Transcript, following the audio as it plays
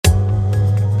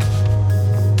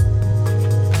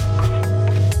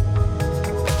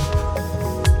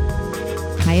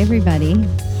Hi, everybody.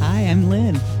 Hi, I'm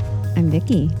Lynn. I'm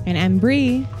Vicky. And I'm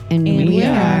Bree. And we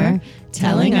are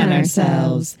telling on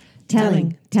ourselves.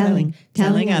 Telling on ourselves.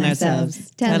 Telling on ourselves.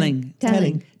 Telling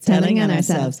on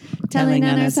ourselves.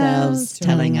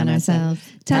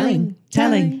 Telling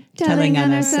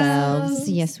on ourselves.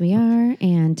 Yes, we are.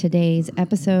 And today's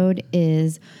episode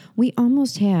is,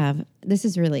 this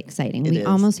is really exciting. We is.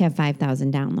 almost have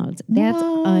 5,000 downloads. That's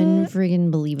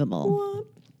unfriggin' believable.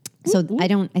 So I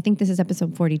think this is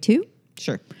episode 42.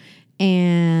 Sure.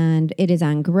 And it is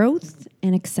on growth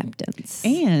and acceptance.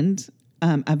 And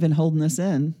I've been holding this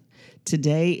in.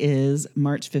 Today is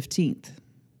March 15th.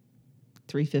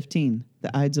 3:15,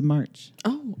 the Ides of March.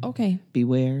 Oh, okay.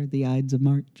 Beware the Ides of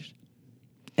March.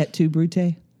 Et tu,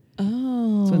 Brute?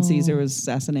 Oh. That's when Caesar was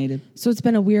assassinated. So it's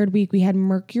been a weird week. We had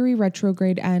Mercury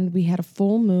retrograde and we had a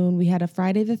full moon. We had a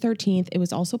Friday the 13th. It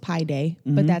was also Pi Day,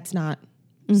 but that's not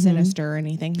sinister or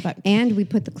anything. But And we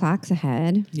put the clocks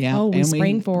ahead. Yeah. Oh, we and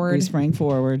sprang forward. We sprang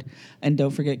forward. And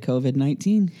don't forget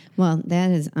COVID-19. Well,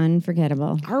 that is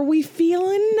unforgettable. are we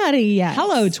feeling nutty yet?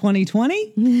 Hello,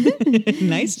 2020.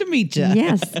 Nice to meet you.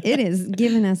 Yes, it is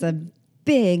giving us a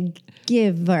big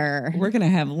giver. We're going to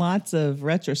have lots of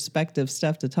retrospective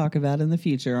stuff to talk about in the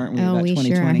future, aren't we? Oh, about we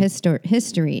 2020. sure are.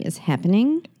 History is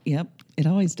happening. Yep, it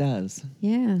always does.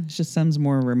 Yeah. It's just some's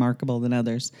more remarkable than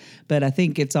others. But I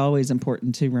think it's always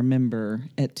important to remember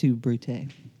et tu,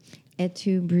 Brute. Et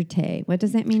tu, Brute. What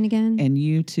does that mean again? And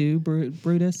you too,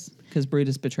 Brutus, because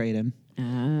Brutus betrayed him.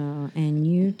 Oh, and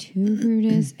you too,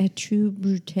 Brutus. Et tu,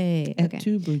 Brute. Et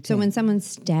tu, Brute. So when someone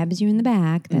stabs you in the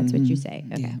back, that's what you say.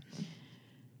 Okay. Yeah.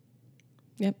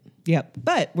 Yep. Yep.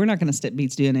 But we're not going to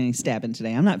doing any stabbing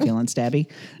today. I'm not feeling stabby.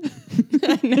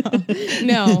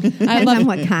 No. Depends on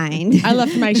what kind. I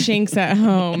left my shanks at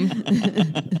home.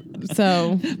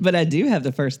 So But I do have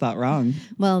the first thought wrong.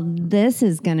 Well, this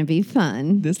is going to be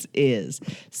fun. This is.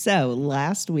 So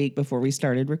last week before we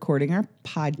started recording our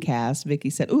podcast,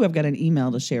 Vicky said, I've got an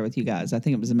email to share with you guys. I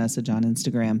think it was a message on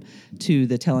Instagram to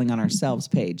the Telling on Ourselves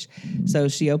page. So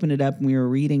she opened it up and we were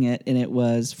reading it, and it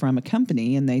was from a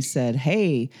company, and they said,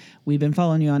 hey, we've been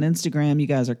following you on Instagram. You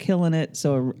guys are killing it.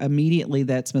 So immediately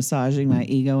that's massaging my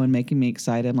ego and making me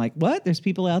excited. I'm like, what? There's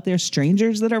people out there,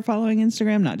 strangers that are following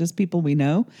Instagram, not just people we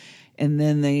know. And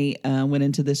then they went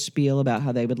into this spiel about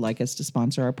how they would like us to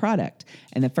sponsor our product.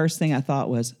 And the first thing I thought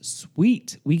was,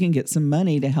 sweet, we can get some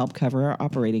money to help cover our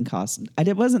operating costs. I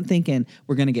wasn't thinking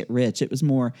we're going to get rich. It was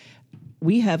more,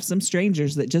 we have some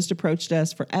strangers that just approached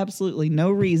us for absolutely no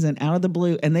reason out of the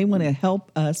blue, and they want to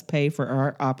help us pay for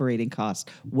our operating costs.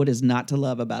 What is not to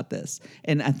love about this?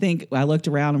 And I think I looked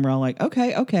around and we're all like,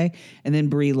 okay. And then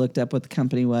Bree looked up what the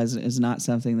company was, and it is not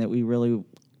something that we really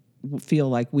feel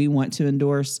like we want to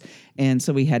endorse. And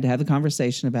so we had to have the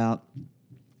conversation about,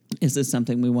 is this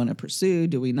something we want to pursue?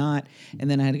 Do we not? And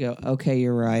then I had to go, okay,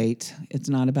 you're right. It's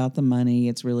not about the money.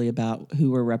 It's really about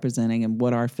who we're representing and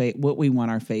what what we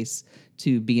want our face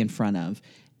to be in front of.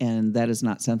 And that is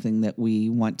not something that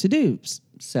we want to do.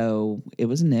 So it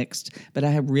was nixed. But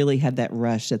I really had that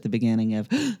rush at the beginning of,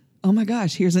 oh my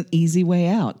gosh, here's an easy way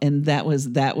out. And that was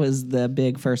the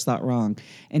big first thought wrong.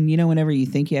 And whenever you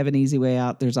think you have an easy way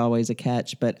out, there's always a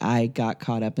catch. But I got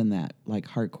caught up in that, like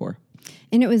hardcore.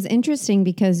 And it was interesting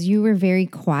because you were very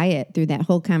quiet through that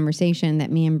whole conversation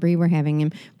that me and Bree were having.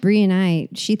 And Bree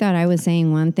and she thought I was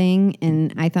saying one thing,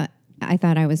 and I thought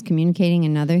I was communicating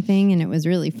another thing, and it was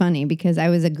really funny because I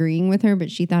was agreeing with her, but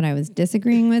she thought I was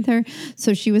disagreeing with her.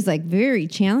 So she was like very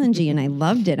challenging, and I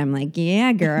loved it. I'm like,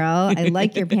 yeah, girl, I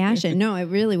like your passion. No, it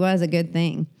really was a good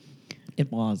thing.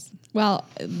 It was. Well,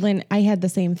 Lynn, I had the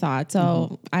same thought.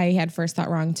 So I had first thought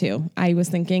wrong too. I was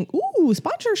thinking,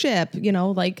 sponsorship,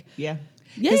 like. Yeah.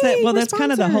 Yay, That's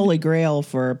kind of the sponsored. holy grail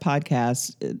for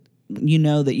podcasts. You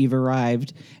know that you've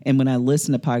arrived. And when I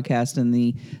listen to podcasts and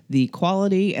the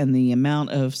quality and the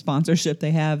amount of sponsorship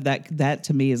they have, that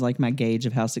to me is like my gauge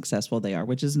of how successful they are,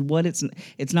 which is what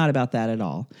it's not about that at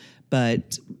all.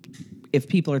 But if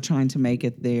people are trying to make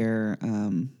it their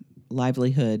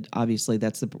livelihood, obviously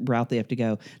that's the route they have to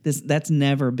go. That's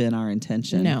never been our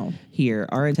intention. No. Here,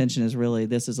 our intention is really,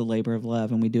 this is a labor of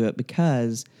love, and we do it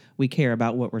because we care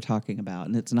about what we're talking about.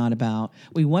 And it's not about,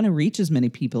 we want to reach as many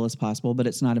people as possible, but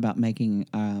it's not about making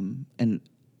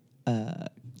a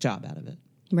job out of it.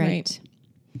 Right.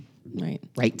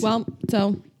 Right. Well,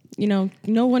 so,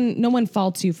 no one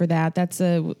faults you for that.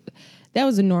 That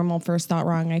was a normal first thought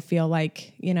wrong, I feel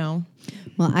like, Well,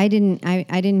 Well, I didn't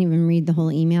even read the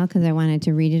whole email because I wanted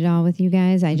to read it all with you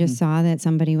guys. I just saw that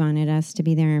somebody wanted us to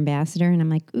be their ambassador, and I'm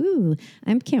like, ooh,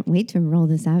 I can't wait to roll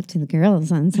this out to the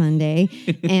girls on Sunday.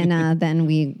 And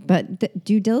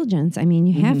due diligence. I mean,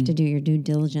 you have to do your due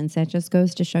diligence. That just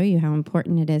goes to show you how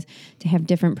important it is to have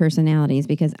different personalities,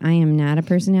 because I am not a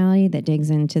personality that digs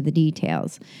into the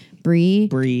details. Bree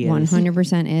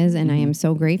 100% is, and I am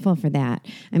so grateful for that.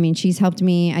 I mean, she's helped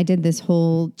me. I did this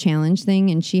whole challenge thing,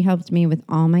 and she helped me with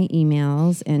all my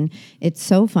emails, and it's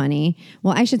so funny.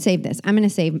 Well, I should save this. I'm going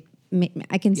to save.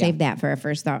 I can save that for a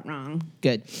first thought wrong.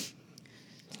 Good.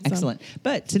 Excellent.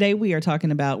 But today we are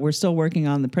talking about, we're still working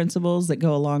on the principles that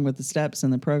go along with the steps in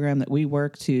the program that we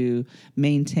work to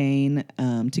maintain,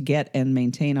 to get and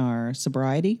maintain our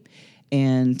sobriety.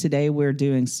 And today we're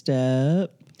doing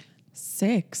step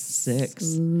 6.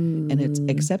 And it's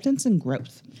acceptance and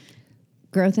growth.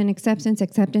 Growth and acceptance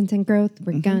and growth.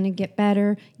 We're going to get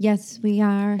better. Yes, we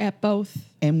are. At both.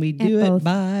 And we do it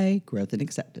by growth and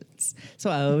acceptance.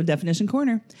 So, definition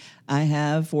corner. I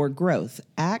have for growth,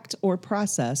 act or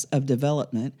process of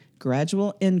development,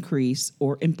 gradual increase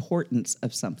or importance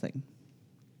of something.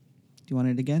 Do you want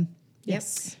it again?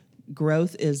 Yes.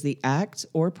 Growth is the act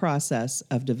or process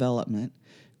of development,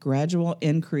 gradual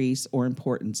increase or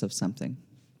importance of something.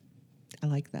 I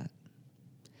like that.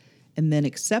 And then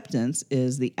acceptance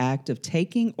is the act of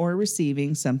taking or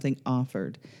receiving something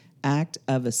offered, act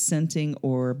of assenting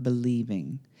or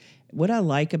believing. What I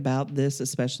like about this,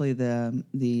 especially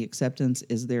the acceptance,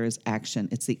 is there is action.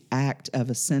 It's the act of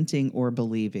assenting or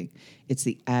believing. It's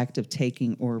the act of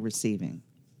taking or receiving.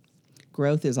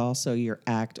 Growth is also your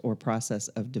act or process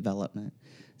of development.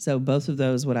 So both of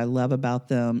those, what I love about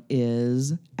them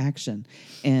is action.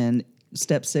 And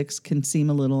step 6 can seem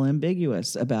a little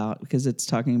ambiguous because it's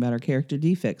talking about our character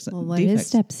defects. Well, what is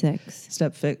step 6?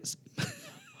 Step fix.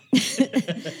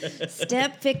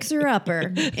 Step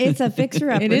fixer-upper. It's a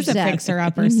fixer-upper It is step. a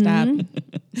fixer-upper step.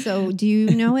 So do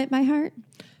you know it by heart?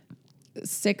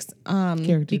 6,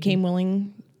 became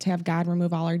willing to have God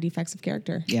remove all our defects of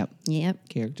character. Yep. Yep.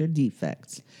 Character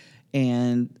defects.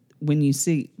 And when you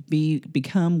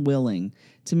become willing,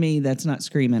 to me, that's not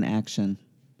screaming action.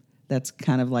 That's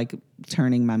kind of like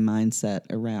turning my mindset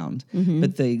around.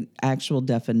 But the actual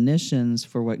definitions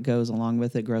for what goes along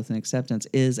with it, growth and acceptance,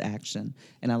 is action.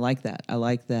 And I like that. I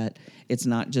like that it's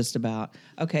not just about,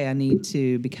 okay, I need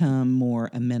to become more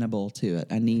amenable to it.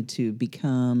 I need to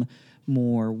become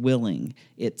more willing.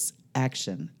 It's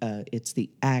action. It's the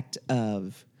act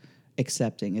of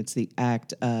accepting. It's the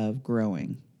act of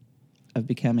growing, of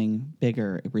becoming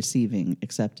bigger, receiving,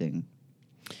 accepting.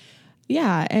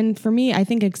 Yeah, and for me, I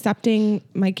think accepting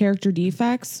my character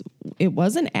defects, it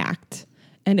was an act.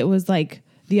 And it was like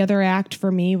the other act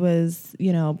for me was,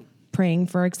 praying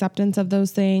for acceptance of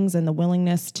those things and the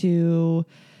willingness to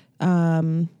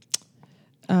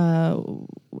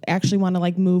actually want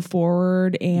to move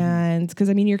forward. And because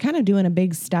you're kind of doing a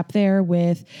big step there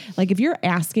with if you're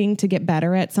asking to get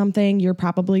better at something, you're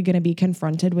probably going to be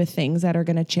confronted with things that are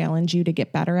going to challenge you to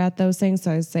get better at those things.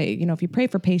 So I say, if you pray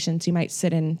for patience, you might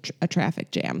sit in a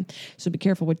traffic jam. So be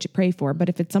careful what you pray for. But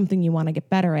if it's something you want to get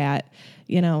better at,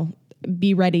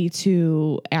 be ready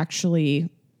to actually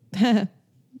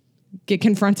get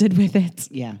confronted with it.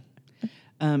 Yeah.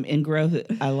 In growth,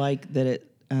 I like that it,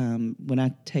 when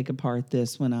I take apart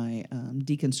this, when I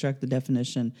deconstruct the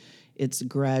definition, it's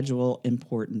gradual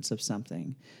importance of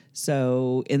something.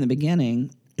 So in the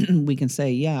beginning, we can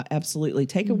say, yeah, absolutely.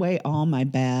 Take away all my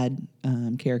bad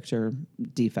character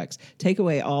defects. Take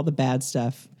away all the bad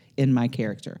stuff in my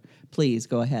character. Please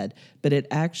go ahead. But it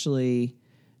actually,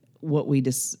 what we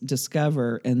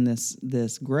discover in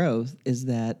this growth is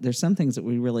that there's some things that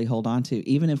we really hold on to.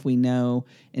 Even if we know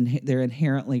they're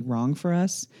inherently wrong for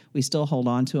us, we still hold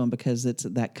on to them because it's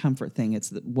that comfort thing.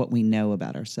 It's what we know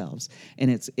about ourselves.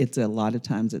 And it's a lot of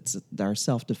times it's our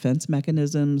self-defense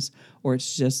mechanisms, or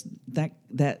it's just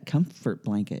that comfort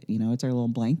blanket. It's our little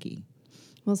blankie.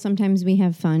 Well, sometimes we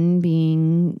have fun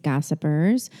being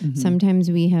gossipers.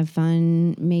 Sometimes we have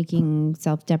fun making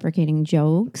self-deprecating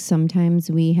jokes.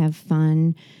 Sometimes we have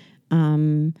fun.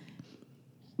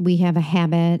 We have a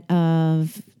habit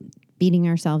of beating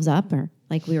ourselves up, or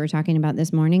like we were talking about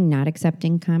this morning, not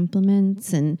accepting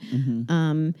compliments and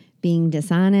being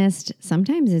dishonest.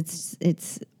 Sometimes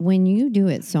it's when you do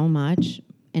it so much,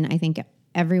 and I think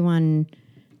everyone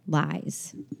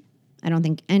lies. I don't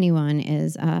think anyone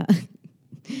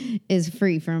is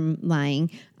free from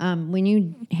lying. When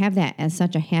you have that as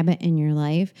such a habit in your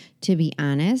life, to be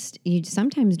honest, you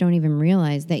sometimes don't even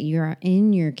realize that you're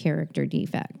in your character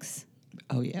defects.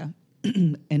 Oh, yeah.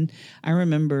 And I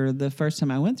remember the first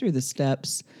time I went through the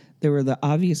steps, there were the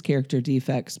obvious character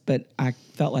defects, but I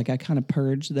felt like I kind of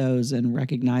purged those and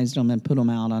recognized them and put them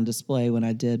out on display when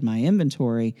I did my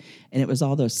inventory. And it was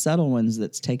all those subtle ones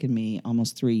that's taken me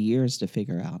almost 3 years to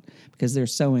figure out because they're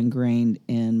so ingrained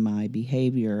in my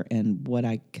behavior and what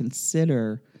I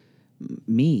consider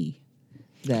me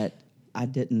that I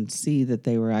didn't see that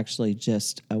they were actually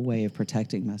just a way of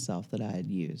protecting myself that I had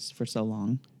used for so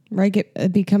long. Right.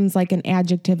 It becomes like an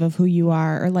adjective of who you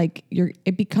are, or like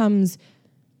it becomes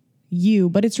you,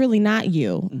 but it's really not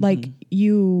you. Mm-hmm. Like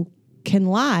you can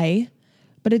lie,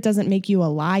 but it doesn't make you a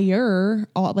liar.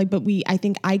 I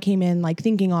think I came in like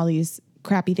thinking all these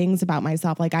crappy things about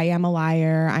myself. Like I am a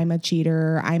liar. I'm a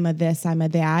cheater. I'm a this, I'm a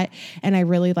that. And I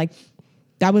really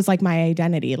that was like my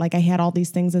identity. Like I had all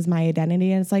these things as my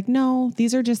identity. And it's like, no,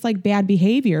 these are just like bad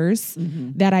behaviors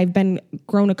that I've been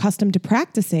grown accustomed to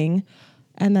practicing.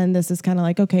 And then this is kind of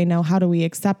like, okay, now how do we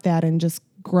accept that and just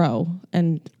grow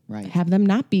and have them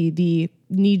not be the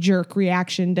knee-jerk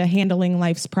reaction to handling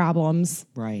life's problems.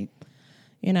 Right.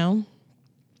 You know?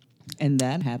 And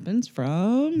that happens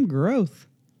from growth.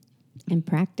 And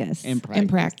practice. And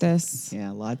practice.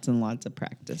 Yeah, lots and lots of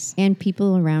practice. And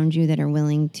people around you that are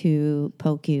willing to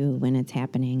poke you when it's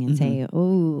happening and say,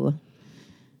 oh,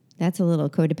 that's a little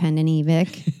codependent-y,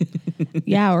 Vic.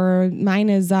 Yeah, or mine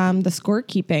is the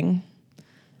scorekeeping.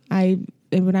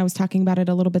 When I was talking about it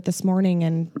a little bit this morning,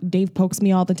 and Dave pokes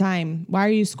me all the time. Why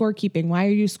are you scorekeeping? Why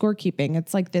are you scorekeeping?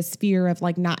 It's like this fear of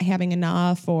like not having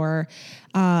enough or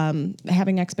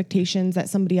having expectations that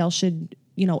somebody else should,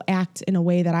 act in a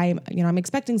way that I'm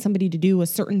expecting somebody to do a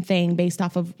certain thing based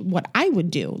off of what I would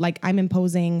do. Like I'm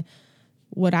imposing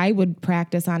what I would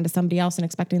practice onto somebody else and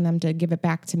expecting them to give it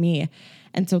back to me.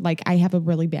 And so like I have a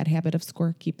really bad habit of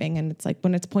scorekeeping, and it's like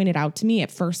when it's pointed out to me at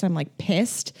first I'm like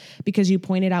pissed because you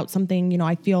pointed out something,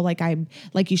 I feel like I'm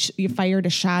like you fired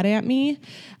a shot at me.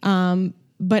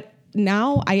 But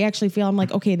now I actually feel I'm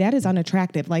like, okay, that is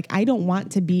unattractive. Like I don't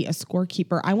want to be a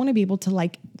scorekeeper. I want to be able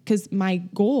to because my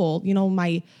goal,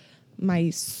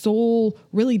 my soul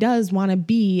really does want to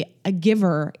be a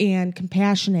giver and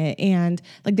compassionate, and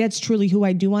like that's truly who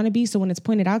I do want to be. So when it's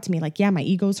pointed out to me, like, yeah, my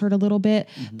ego's hurt a little bit,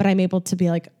 but I'm able to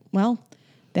be like, well,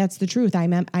 that's the truth. I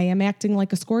am acting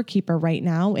like a scorekeeper right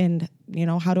now, and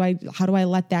how do I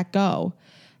let that go?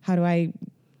 How do I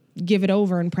give it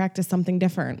over and practice something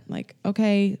different? Like,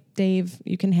 okay, Dave,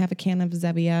 you can have a can of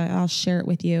Zevia. I'll share it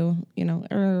with you.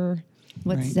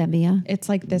 What's Zevia? It's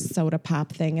like this soda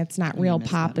pop thing. It's not real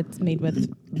pop. It's made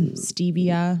with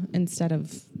stevia instead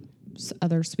of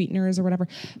other sweeteners or whatever.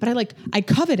 But I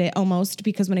covet it almost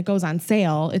because when it goes on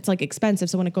sale, it's like expensive.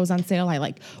 So when it goes on sale, I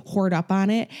like hoard up on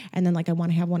it. And then I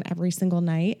want to have one every single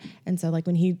night. And so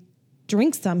when he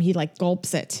drinks some, he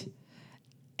gulps it.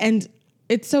 And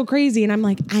it's so crazy. And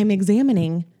I'm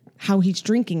examining how he's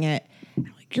drinking it.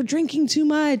 I'm like, you're drinking too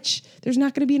much. There's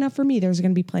not going to be enough for me. There's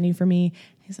going to be plenty for me.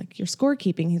 He's like, you're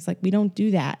scorekeeping. He's like, we don't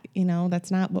do that.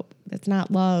 That's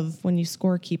not love when you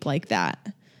scorekeep like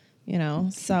that.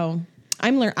 So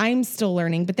I'm still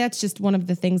learning, but that's just one of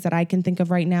the things that I can think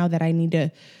of right now that I need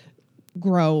to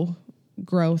grow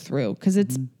through, because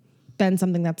it's been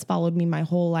something that's followed me my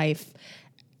whole life.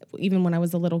 Even when I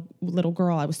was a little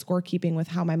girl, I was scorekeeping with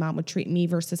how my mom would treat me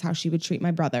versus how she would treat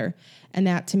my brother. And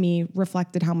that to me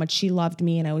reflected how much she loved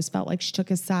me. And I always felt like she took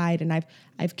his side. And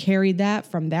I've carried that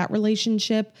from that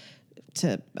relationship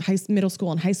to middle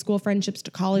school and high school friendships,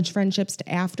 to college friendships, to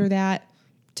after that,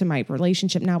 to my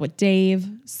relationship now with Dave.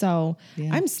 So yeah.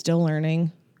 I'm still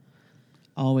learning.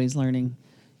 Always learning.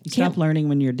 You stop learning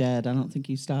when you're dead. I don't think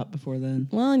you stop before then.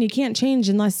 Well, and you can't change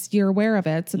unless you're aware of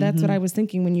it. So that's what I was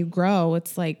thinking. When you grow,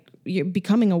 it's like you're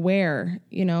becoming aware,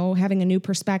 having a new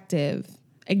perspective,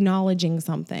 acknowledging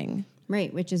something.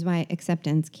 Right, which is why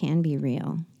acceptance can be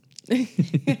real.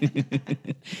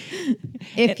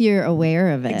 If you're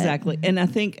aware of it. Exactly. And I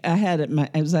think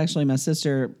it was actually my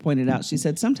sister pointed out, she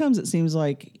said, sometimes it seems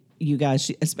like you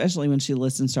guys, especially when she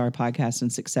listens to our podcast in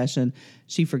succession,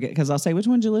 she forgets, because I'll say, which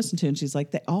one did you listen to? And she's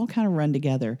like, they all kind of run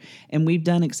together. And we've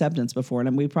done acceptance before,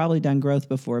 and we've probably done growth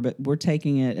before, but we're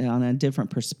taking it on a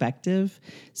different perspective.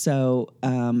 So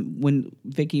when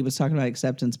Vicki was talking about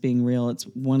acceptance being real, it's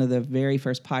one of the very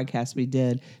first podcasts we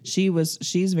did.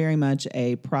 She's very much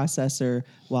a processor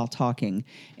while talking,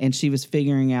 and she was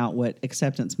figuring out what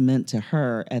acceptance meant to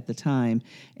her at the time.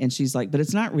 And she's like, but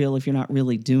it's not real if you're not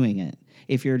really doing it.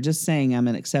 If you're just saying I'm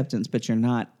in acceptance, but you're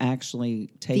not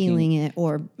actually feeling it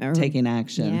or taking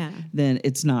action, then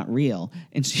it's not real.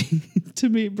 And she, to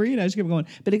me, Bree and I, she kept going,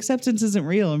 but acceptance isn't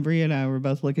real. And Bree and I were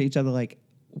both looking at each other like,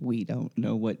 we don't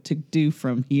know what to do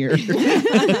from here.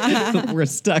 We're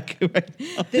stuck right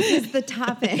now. This is the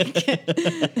topic.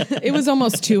 It was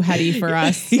almost too heady for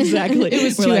us. Exactly. It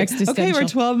was We're too like, existential. okay, we're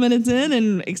 12 minutes in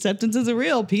and acceptance isn't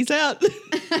real. Peace out.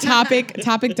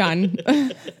 Topic done.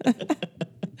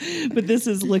 But this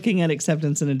is looking at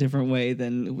acceptance in a different way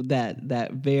than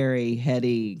that very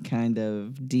heady kind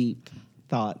of deep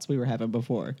thoughts we were having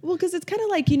before. Well, because it's kind of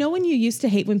like, when you used to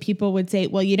hate when people would say,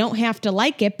 well, you don't have to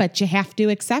like it, but you have to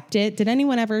accept it. Did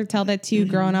anyone ever tell that to you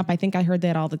growing up? I think I heard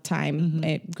that all the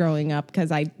time growing up,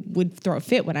 because I would throw a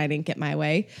fit when I didn't get my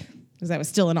way, because I was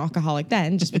still an alcoholic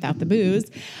then, just without the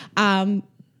booze.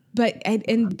 But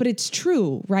it's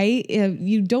true, right?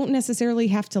 You don't necessarily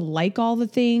have to like all the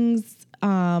things,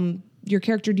 your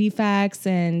character defects,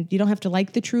 and you don't have to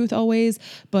like the truth always,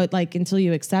 but like until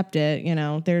you accept it,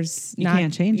 there's You not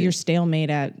can't change it. your stalemate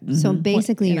at. So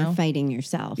basically, you you're know. fighting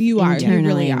yourself. You are. You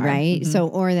internally, really are. right? So,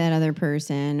 or that other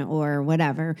person, or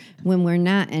whatever. When we're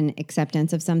not in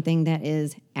acceptance of something that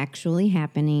is actually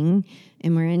happening,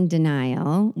 and we're in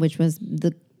denial, which was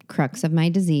the crux of my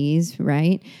disease,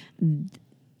 right?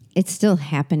 It's still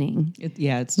happening. It's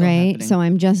still Right. happening. So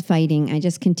I'm just fighting. I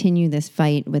just continue this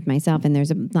fight with myself. And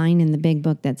there's a line in the big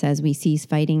book that says we cease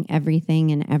fighting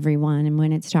everything and everyone. And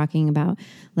when it's talking about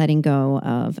letting go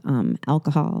of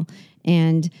alcohol.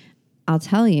 And I'll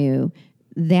tell you,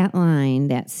 that line,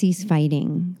 that cease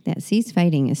fighting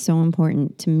is so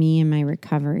important to me in my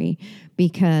recovery,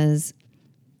 because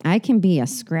I can be a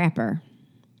scrapper.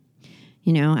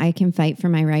 I can fight for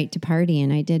my right to party,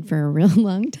 and I did for a real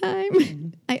long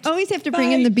time. I always have to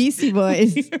bring in the Beastie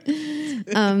Boys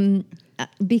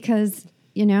because,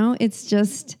 it's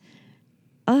just,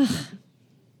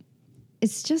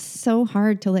 it's just so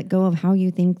hard to let go of how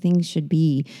you think things should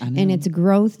be. And it's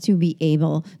growth to be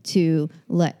able to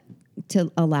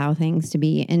allow things to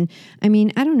be. And I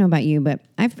mean, I don't know about you, but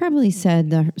I've probably said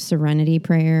the Serenity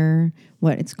Prayer,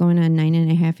 it's going on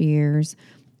 9.5 years.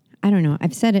 I don't know.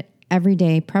 I've said it every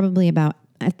day, probably about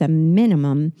at the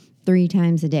minimum 3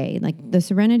 times a day. Like the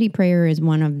Serenity Prayer is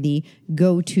one of the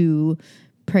go-to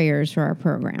prayers for our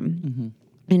program. Mm-hmm.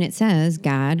 And it says,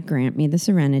 God, grant me the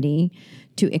serenity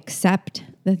to accept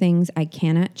the things I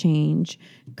cannot change,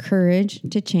 courage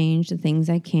to change the things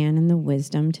I can, and the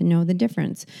wisdom to know the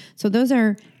difference. So those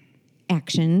are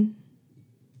action,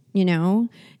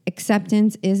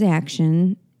 acceptance is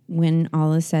action. When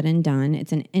all is said and done,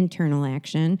 it's an internal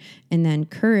action. And then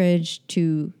courage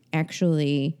to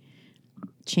actually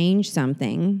change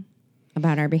something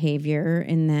about our behavior.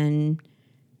 And then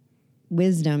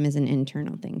wisdom is an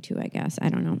internal thing too, I guess. I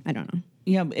don't know.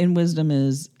 Yeah, and wisdom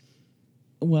is,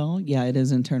 it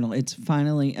is internal. It's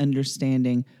finally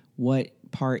understanding what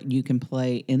part you can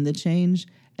play in the change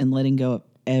and letting go of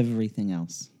everything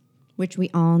else. Which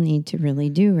we all need to really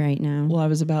do right now. Well, I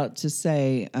was about to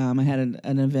say, I had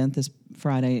an event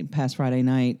past Friday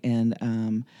night,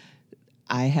 and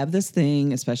I have this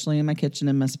thing, especially in my kitchen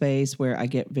and my space, where I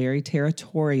get very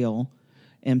territorial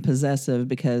and possessive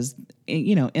because,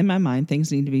 in my mind,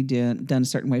 things need to be done a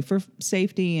certain way for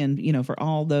safety and, for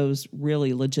all those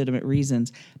really legitimate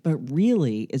reasons. But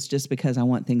really, it's just because I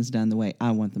want things done the way I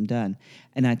want them done.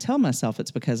 And I tell myself it's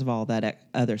because of all that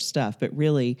other stuff. But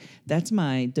really, that's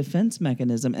my defense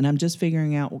mechanism. And I'm just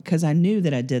figuring out, because I knew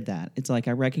that I did that. It's like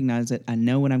I recognize it. I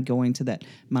know when I'm going to that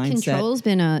mindset. Control's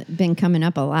been coming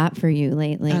up a lot for you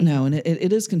lately. I know, and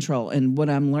it is control. And what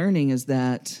I'm learning is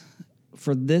that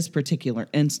for this particular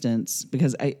instance,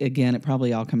 because it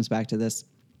probably all comes back to this,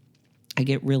 I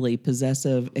get really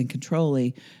possessive and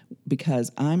controlling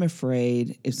because I'm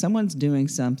afraid if someone's doing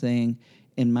something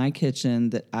in my kitchen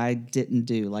that I didn't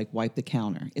do, like wipe the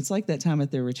counter. It's like that time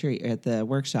at the retreat, at the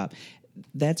workshop.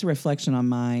 That's a reflection on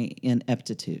my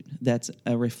ineptitude. That's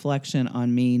a reflection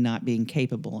on me not being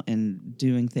capable and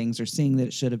doing things or seeing that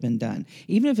it should have been done.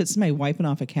 Even if it's somebody wiping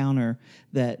off a counter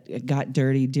that got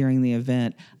dirty during the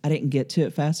event, I didn't get to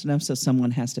it fast enough, so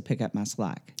someone has to pick up my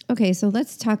slack. Okay, so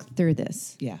let's talk through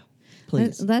this. Yeah,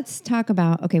 please. Let's talk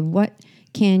about, what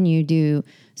can you do?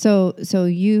 So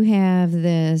you have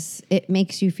this, it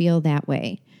makes you feel that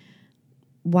way.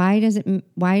 Why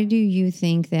do you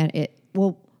think that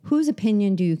whose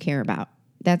opinion do you care about?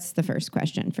 That's the first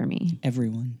question for me.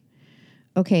 Everyone.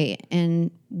 Okay, and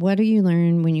what do you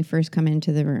learn when you first come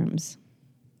into the rooms?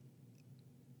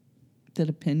 that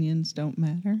opinions don't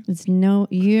matter? It's none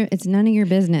of your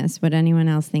business what anyone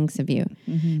else thinks of you,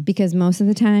 because most of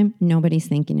the time nobody's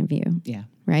thinking of you. Yeah.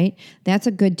 Right? That's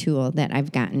a good tool that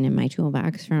I've gotten in my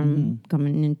toolbox from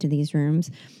coming into these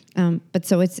rooms. But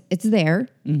so it's there,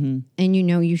 and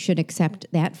you should accept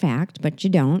that fact, but you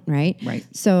don't, right? Right.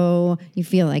 So you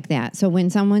feel like that. So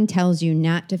when someone tells you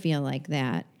not to feel like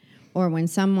that, or when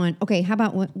someone, how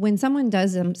about when someone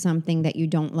does something that you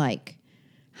don't like,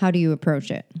 how do you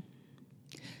approach it?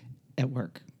 At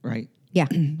work, right? Yeah.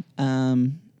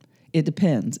 It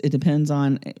depends. It depends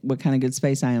on what kind of good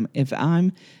space I am.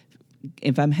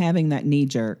 If I'm having that knee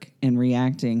jerk and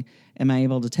reacting, am I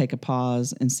able to take a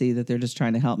pause and see that they're just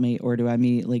trying to help me, or do I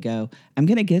immediately go, I'm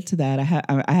going to get to that.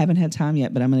 I haven't had time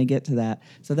yet, but I'm going to get to that.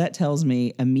 So that tells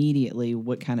me immediately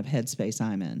what kind of headspace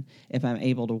I'm in. If I'm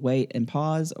able to wait and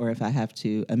pause, or if I have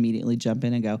to immediately jump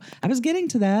in and go, I was getting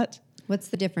to that. What's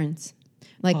the difference?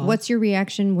 Like, what's your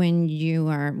reaction when you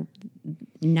are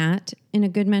not in a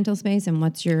good mental space, and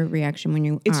what's your reaction when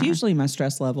you are? It's usually my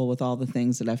stress level with all the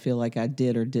things that I feel like I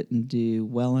did or didn't do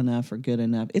well enough or good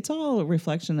enough. It's all a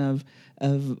reflection of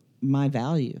my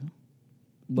value,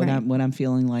 what I'm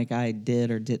feeling like I did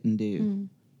or didn't do.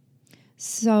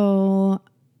 So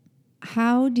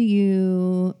how do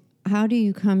you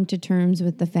come to terms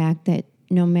with the fact that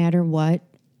no matter what,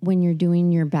 when you're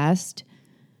doing your best,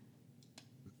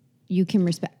 you can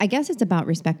respect? I guess it's about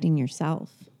respecting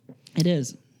yourself. It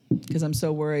is, because I'm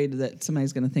so worried that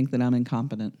somebody's going to think that I'm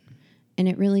incompetent. And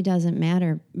it really doesn't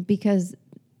matter, because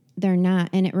they're not.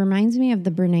 And it reminds me of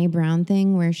the Brene Brown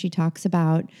thing where she talks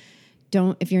about,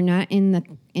 if you're not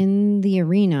in the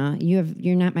arena,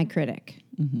 you're not my critic.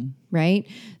 Right?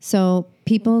 So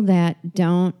people that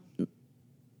don't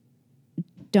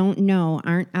know,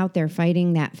 aren't out there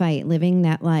fighting that fight, living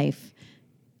that life,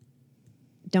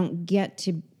 they don't get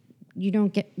to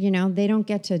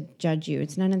judge you.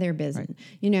 It's none of their business.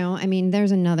 Right.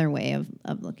 There's another way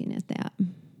of looking at that.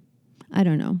 I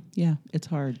don't know. Yeah, it's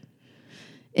hard.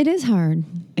 It is hard.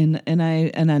 And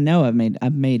I know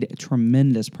I've made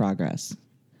tremendous progress.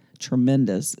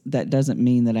 Tremendous. That doesn't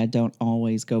mean that I don't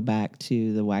always go back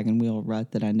to the wagon wheel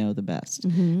rut that I know the best.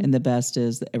 And the best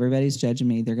is that everybody's judging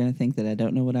me. They're going to think that I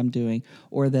don't know what I'm doing,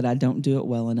 or that I don't do it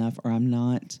well enough, or I'm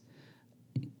not.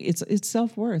 It's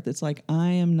self-worth. It's like, I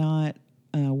am not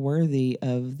worthy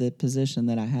of the position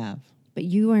that I have. But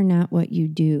you are not what you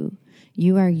do.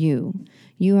 You are you.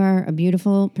 You are a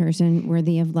beautiful person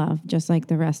worthy of love, just like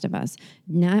the rest of us.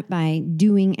 Not by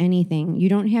doing anything. You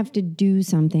don't have to do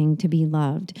something to be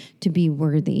loved, to be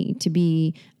worthy, to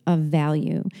be of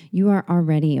value. You are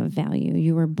already of value.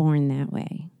 You were born that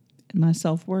way. My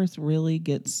self-worth really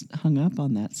gets hung up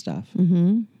on that stuff.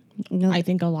 I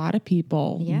think a lot of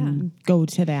people go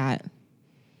to that,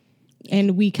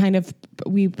 and we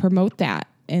promote that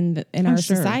in our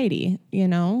society,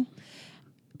 and I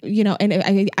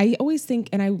always think,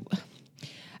 and I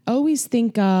always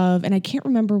think of, and I can't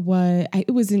remember what I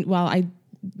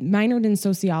minored in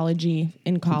sociology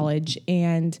in college,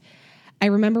 and I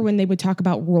remember when they would talk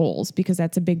about roles, because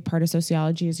that's a big part of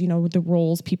sociology is, the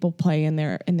roles people play in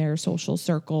their social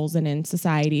circles and in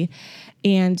society.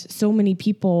 And so many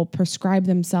people prescribe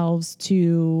themselves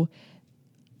to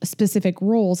specific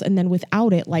roles, and then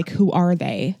without it, like, who are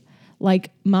they? Like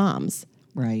moms.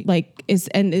 Right.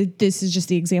 This is just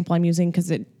the example I'm using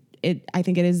because I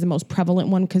think it is the most prevalent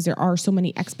one, because there are so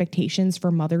many expectations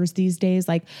for mothers these days.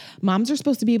 Like, moms are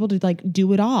supposed to be able to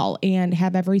do it all and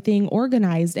have everything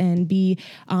organized and be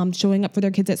showing up for their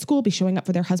kids at school, be showing up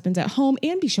for their husbands at home,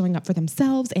 and be showing up for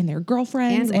themselves and their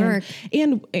girlfriends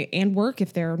and work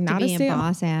if they're not a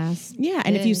boss ass. Yeah.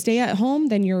 And if you stay at home,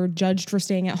 then you're judged for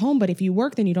staying at home. But if you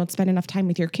work, then you don't spend enough time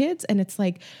with your kids. And it's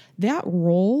like that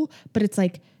role, but it's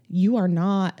like, you are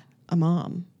not a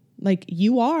mom. Like,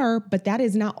 you are, but that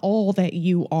is not all that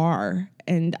you are.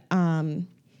 And,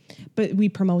 but we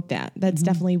promote that. That's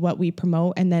definitely what we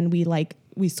promote. And then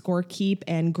we score keep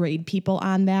and grade people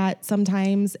on that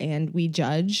sometimes, and we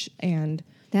judge. And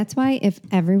that's why if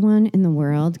everyone in the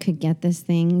world could get this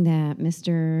thing that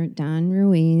Mr. Don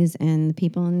Ruiz and the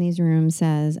people in these rooms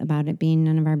says about it being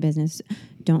none of our business,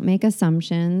 don't make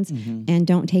assumptions and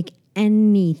don't take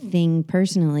anything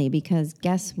personally, because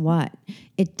guess what?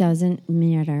 It doesn't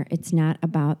matter. It's not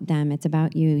about them. It's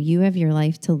about you. You have your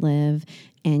life to live,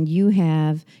 and you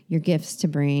have your gifts to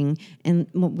bring. And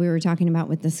what we were talking about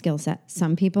with the skill set,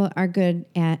 some people are good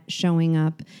at showing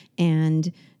up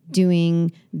and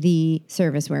doing the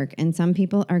service work, and some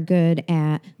people are good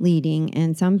at leading,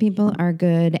 and some people are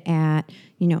good at,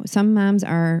 some moms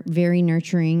are very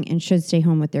nurturing and should stay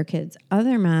home with their kids.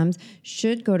 Other moms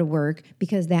should go to work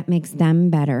because that makes them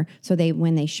better. So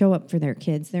when they show up for their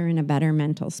kids, they're in a better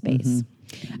mental space.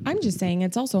 I'm just saying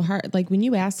it's also hard. Like when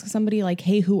you ask somebody like,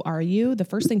 hey, who are you? The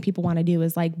first thing people want to do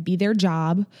is like be their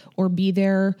job or be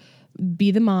the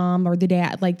mom or the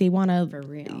dad. Like they want to, For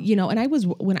real. And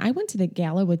when I went to the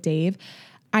gala with Dave,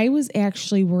 I was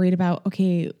actually worried about,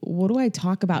 okay, what do I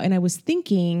talk about? And I was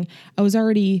thinking, I was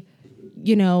already,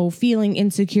 feeling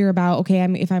insecure about, okay,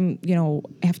 if I'm,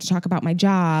 I have to talk about my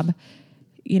job,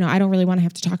 I don't really want to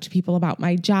have to talk to people about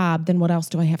my job. Then what else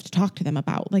do I have to talk to them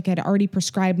about? Like I'd already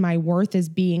prescribed my worth as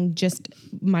being just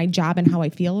my job and how I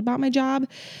feel about my job.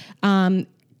 And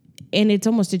it's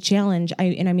almost a challenge.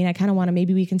 I kind of want to,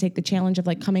 maybe we can take the challenge of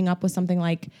like coming up with something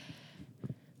like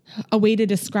a way to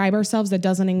describe ourselves that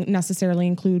doesn't necessarily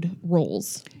include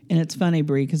roles. And it's funny,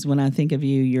 Brie, because when I think of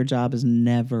you, your job is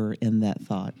never in that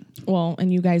thought. Well,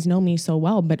 and you guys know me so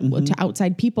well, but to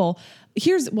outside people,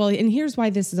 here's why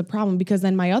this is a problem, because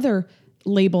then my other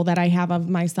label that I have of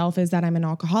myself is that I'm an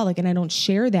alcoholic, and I don't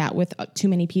share that with too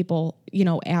many people,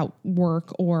 at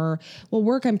work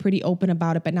work, I'm pretty open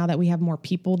about it. But now that we have more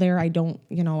people there, I don't,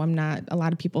 I'm not, a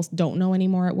lot of people don't know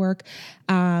anymore at work.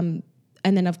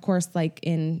 And then of course, like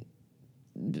in,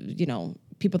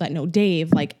 people that know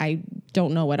Dave, like I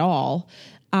don't know at all.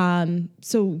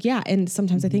 So yeah. And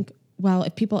sometimes I think, well,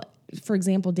 if people, for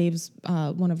example, Dave's,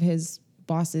 one of his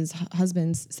boss's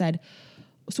husbands said,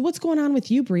 so what's going on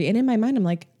with you, Brie? And in my mind, I'm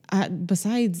like,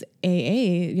 besides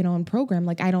AA, and program,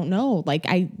 like, I don't know. Like,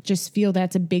 I just feel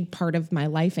that's a big part of my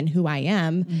life and who I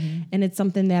am. And it's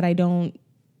something that I don't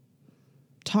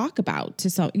talk about to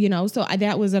some, so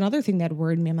that was another thing that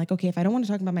worried me. I'm like, okay, if I don't want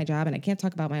to talk about my job and I can't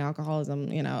talk about my alcoholism,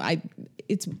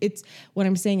 it's what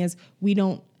I'm saying is we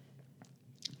don't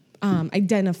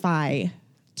identify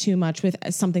too much with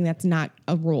something that's not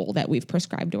a role that we've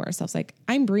prescribed to ourselves. Like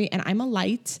I'm Brie and I'm a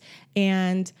light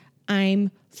and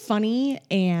I'm funny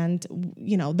and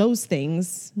those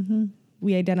things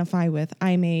we identify with.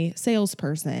 I'm a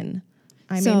salesperson.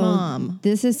 I'm a mom.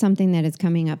 This is something that is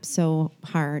coming up so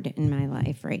hard in my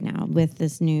life right now with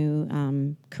this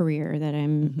new career that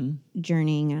I'm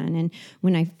journeying on. And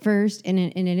when I first, and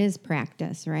it is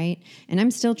practice, right? And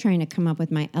I'm still trying to come up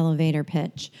with my elevator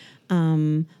pitch.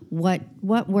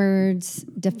 What words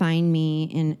define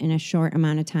me in a short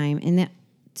amount of time? And that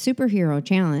superhero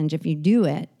challenge, if you do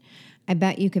it, I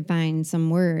bet you could find some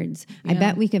words. Yeah. I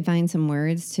bet we could find some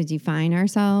words to define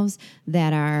ourselves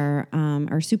that are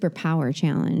our superpower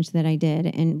challenge that I did.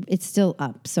 And it's still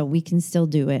up, so we can still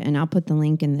do it. And I'll put the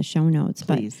link in the show notes.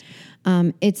 Please.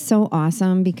 But it's so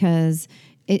awesome because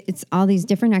it's all these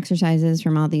different exercises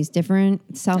from all these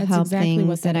different self-help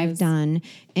things that I've done.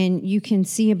 And you can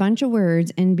see a bunch of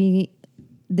words and be,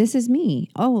 this is me.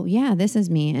 Oh, yeah, this is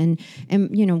me.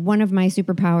 And one of my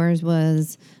superpowers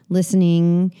was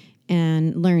listening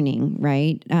and learning,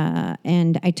 right?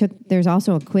 And there's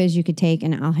also a quiz you could take,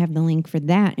 and I'll have the link for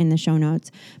that in the show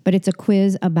notes. But it's a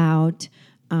quiz about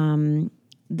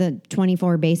the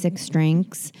 24 basic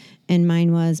strengths. And my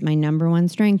number one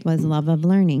strength was love of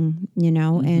learning,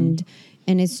 and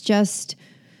it's just,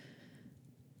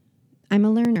 I'm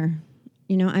a learner.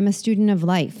 I'm a student of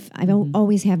life. I've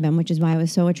always have been, which is why I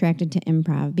was so attracted to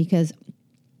improv, because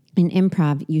in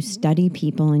improv, you study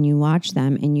people and you watch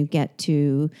them and you get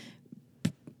to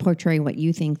portray what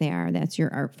you think they are. That's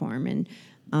your art form.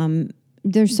 And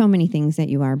there's so many things that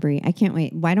you are, Brie. I can't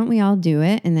wait. Why don't we all do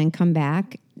it and then come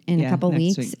back in a couple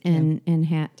weeks and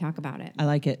talk about it? I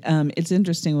like it. It's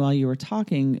interesting, while you were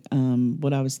talking,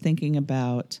 what I was thinking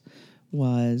about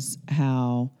was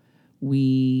how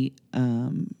we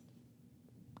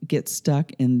get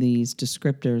stuck in these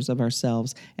descriptors of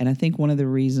ourselves. And I think one of the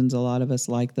reasons a lot of us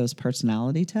like those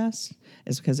personality tests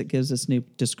is because it gives us new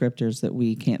descriptors that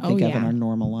we can't think of in our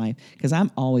normal life. Because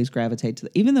I'm always gravitate to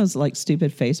even those like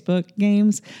stupid Facebook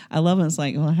games. I love them. It's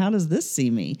like, well, how does this see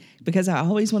me? Because I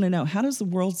always want to know, how does the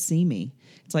world see me?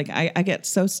 It's like I get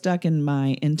so stuck in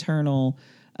my internal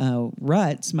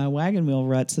ruts, my wagon wheel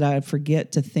ruts, that I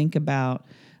forget to think about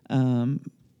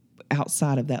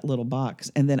outside of that little box.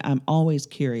 And then I'm always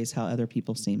curious how other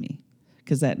people see me,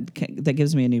 because that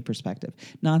gives me a new perspective.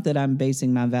 Not that I'm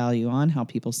basing my value on how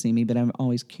people see me, but I'm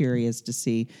always curious to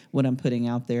see what I'm putting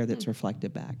out there that's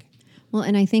reflected back. Well,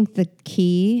 and I think the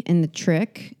key and the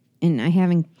trick, and I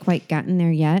haven't quite gotten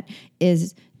there yet,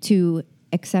 is to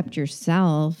accept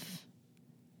yourself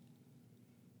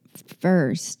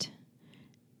first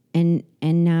and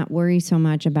not worry so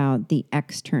much about the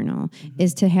external,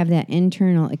 is to have that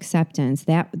internal acceptance,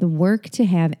 that the work to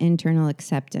have internal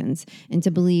acceptance and to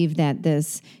believe that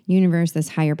this universe, this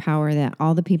higher power, that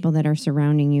all the people that are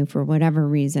surrounding you for whatever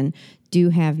reason do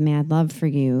have mad love for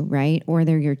you, right? Or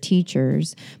they're your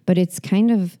teachers. But it's kind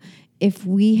of, if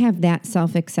we have that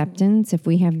self-acceptance, if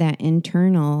we have that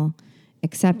internal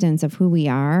acceptance of who we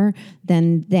are,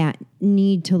 then that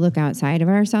need to look outside of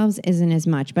ourselves isn't as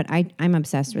much. But I'm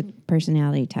obsessed with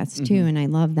personality tests too, and I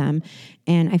love them.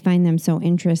 And I find them so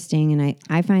interesting. And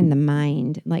I find the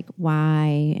mind, like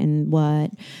why and what.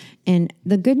 And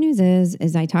the good news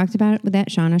is I talked about it with that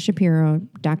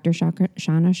Dr.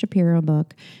 Shauna Shapiro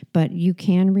book, but you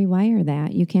can rewire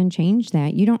that. You can change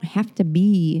that. You don't have to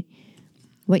be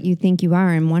what you think you are.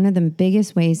 And one of the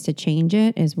biggest ways to change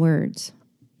it is words.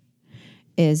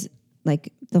 Is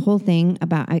like the whole thing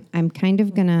about, I'm kind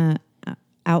of going to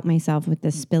out myself with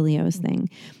this Spilios thing.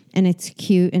 And it's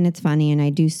cute and it's funny and I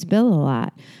do spill a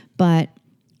lot. But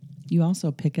you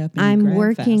also pick up and I'm grab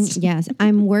working, fast. yes,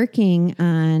 I'm working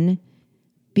on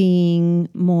being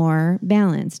more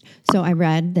balanced. So I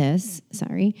read this,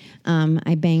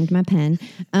 I banged my pen.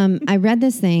 I read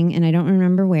this thing and I don't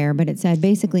remember where, but it said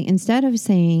basically, instead of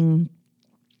saying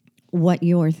what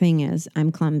your thing is,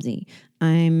 I'm clumsy,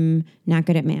 I'm not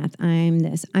good at math, I'm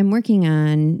this, I'm working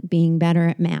on being better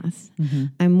at math.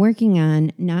 I'm working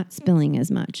on not spilling as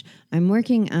much. I'm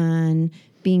working on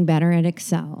being better at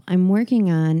Excel. I'm working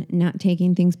on not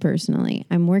taking things personally.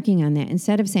 I'm working on that.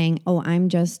 Instead of saying, oh, I'm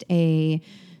just a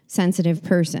sensitive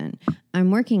person,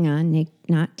 I'm working on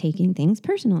not taking things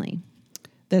personally.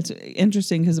 That's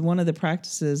interesting because one of the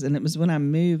practices, and it was when I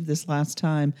moved this last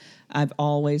time, I've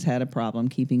always had a problem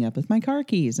keeping up with my car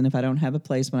keys. And if I don't have a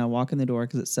place when I walk in the door,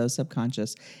 because it's so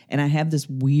subconscious, and I have this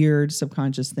weird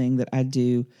subconscious thing that I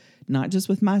do, not just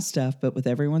with my stuff, but with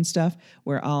everyone's stuff,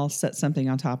 where I'll set something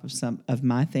on top of some of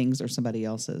my things or somebody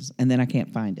else's, and then I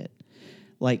can't find it.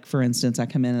 Like, for instance, I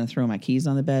come in and I throw my keys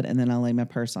on the bed and then I'll lay my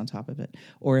purse on top of it.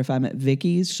 Or if I'm at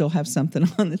Vicky's, she'll have something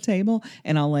on the table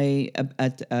and I'll lay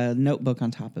a notebook on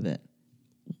top of it.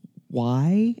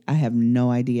 Why? I have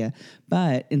no idea.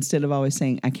 But instead of always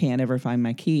saying, I can't ever find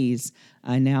my keys,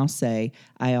 I now say,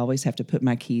 I always have to put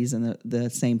my keys in the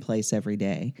same place every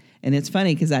day. And it's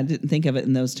funny because I didn't think of it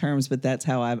in those terms, but that's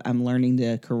how I'm learning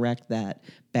to correct that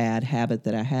bad habit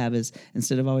that I have, is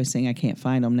instead of always saying I can't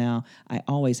find them now, I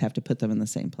always have to put them in the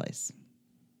same place.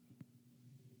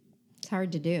 It's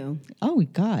hard to do. Oh,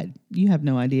 God. You have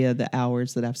no idea the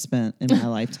hours that I've spent in my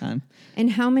lifetime. And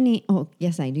how many, oh,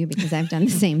 yes, I do, because I've done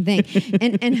the same thing.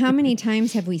 And how many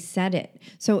times have we said it?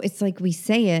 So it's like we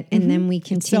say it and then we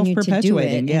continue to do it.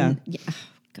 Self-perpetuating, yeah. Oh,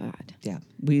 God. Yeah.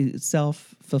 We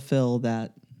self-fulfill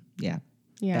that,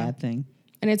 bad thing.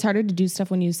 And it's harder to do stuff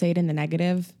when you say it in the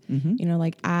negative. You know,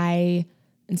 like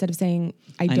instead of saying,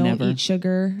 I don't never. eat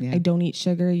sugar, Yeah. I don't eat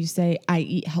sugar, you say, I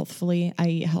eat healthfully, I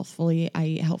eat healthfully, I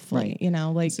eat healthfully. Right. You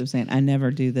know, like, So saying, I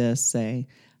never do this, say,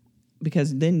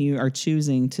 because then you are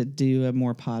choosing to do a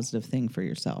more positive thing for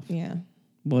yourself. yeah.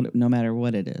 No matter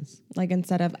what it is. Like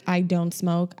instead of I don't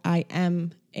smoke, I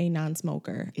am a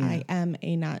non-smoker. Yeah. I am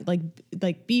a not,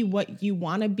 like be what you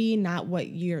want to be, not what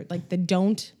you're, like the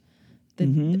don't.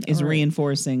 Is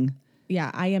reinforcing. Yeah,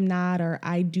 I am not, or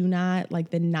I do not, like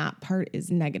the not part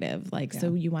is negative. Like,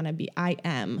 so you want to be, I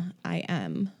am.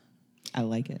 I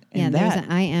like it. Yeah, And there's that,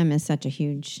 I am is such a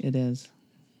huge. it is.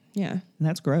 Yeah. And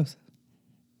that's growth.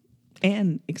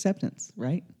 And acceptance,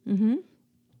 right?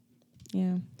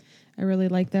 Yeah. I really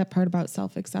like that part about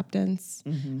self-acceptance.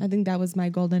 I think that was my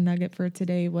golden nugget for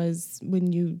today, was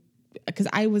when because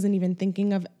I wasn't even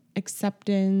thinking of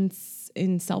acceptance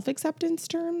in self-acceptance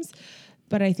terms,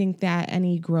 but I think that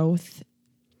any growth,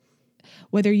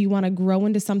 whether you want to grow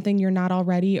into something you're not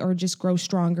already or just grow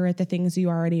stronger at the things you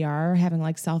already are, having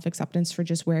like self-acceptance for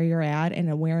just where you're at and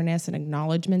awareness and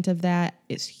acknowledgement of that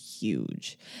is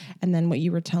huge. And then what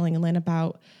you were telling Lynn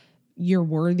about, you're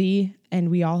worthy and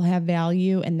we all have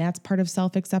value, and that's part of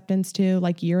self-acceptance too.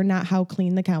 Like, you're not how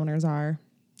clean the counters are.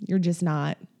 You're just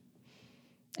not.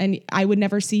 And I would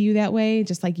never see you that way.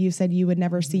 Just like you said, you would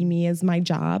never see me as my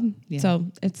job. Yeah. So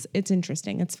it's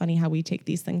interesting. It's funny how we take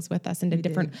these things with us into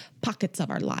different pockets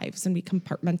of our lives, and we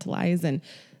compartmentalize. And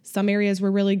some areas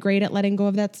we're really great at letting go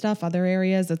of that stuff. Other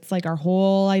areas, it's like our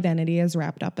whole identity is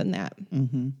wrapped up in that.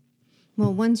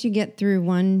 Well, once you get through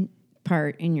one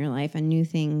part in your life, a new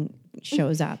thing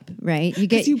shows up, right? You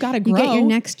got to grow. You get your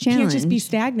next challenge. You can't just be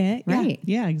stagnant. Right.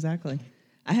 Yeah, exactly.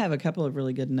 I have a couple of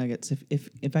really good nuggets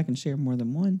if I can share more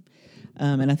than one.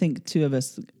 And I think two of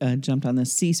us jumped on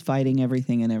this: cease fighting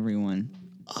everything and everyone.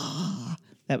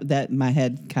 That my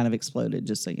head kind of exploded,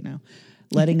 just so you know.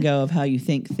 letting go of how you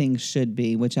think things should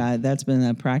be, which that's been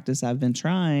a practice I've been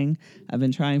trying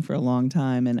for a long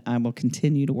time, and I will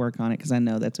continue to work on it because I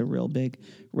know that's a real big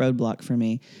roadblock for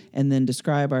me. And then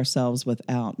describe ourselves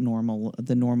without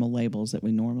the normal labels that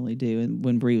we normally do. And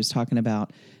when Bree was talking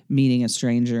about meeting a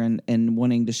stranger and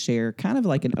wanting to share kind of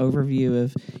like an overview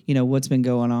of, what's been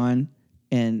going on,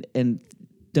 and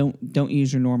don't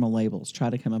use your normal labels. Try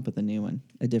to come up with a new one,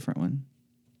 a different one.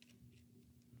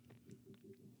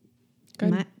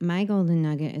 My golden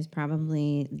nugget is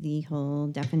probably the whole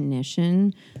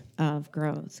definition of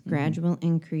growth, gradual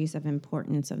increase of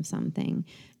importance of something,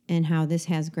 and how this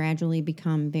has gradually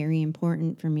become very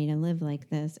important for me to live like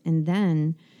this. And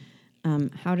then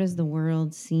how does the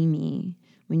world see me?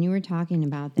 When you were talking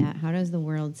about that, how does the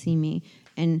world see me?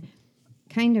 And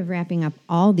kind of wrapping up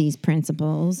all these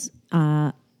principles,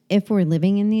 if we're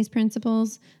living in these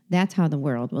principles, that's how the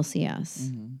world will see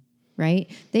us, right?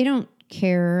 They don't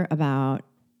care about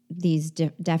these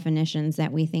definitions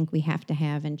that we think we have to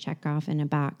have and check off in a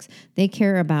box. They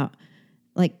care about,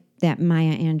 like that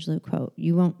Maya Angelou quote,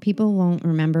 people won't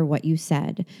remember what you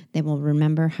said. They will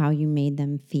remember how you made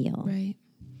them feel. Right.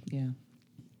 Yeah.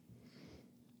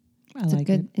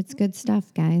 It's good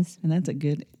stuff, guys. And that's a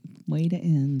good way to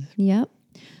end. Yep.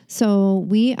 So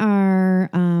we are,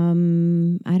 I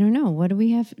don't know, what do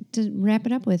we have to wrap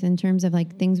it up with in terms of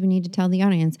like things we need to tell the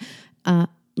audience?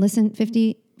 Listen,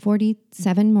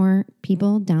 47 more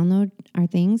people download our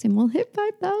things and we'll hit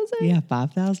 5,000. Yeah,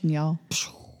 5,000, y'all.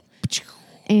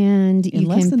 And you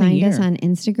can find us year. on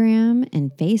Instagram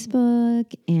and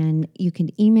Facebook, and you can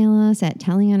email us at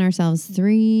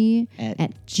tellingonourselves3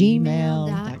 at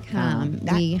gmail.com.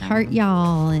 We heart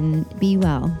y'all and be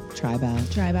well. Tribe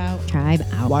out. Tribe out. Tribe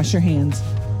out. Wash your hands.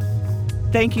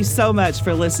 Thank you so much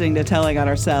for listening to Telling on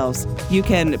Ourselves. You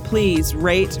can please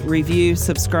rate, review,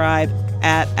 subscribe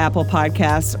at Apple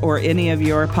Podcasts or any of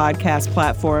your podcast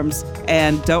platforms.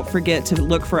 And don't forget to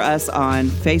look for us on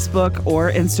Facebook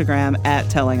or Instagram at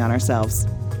Telling on Ourselves.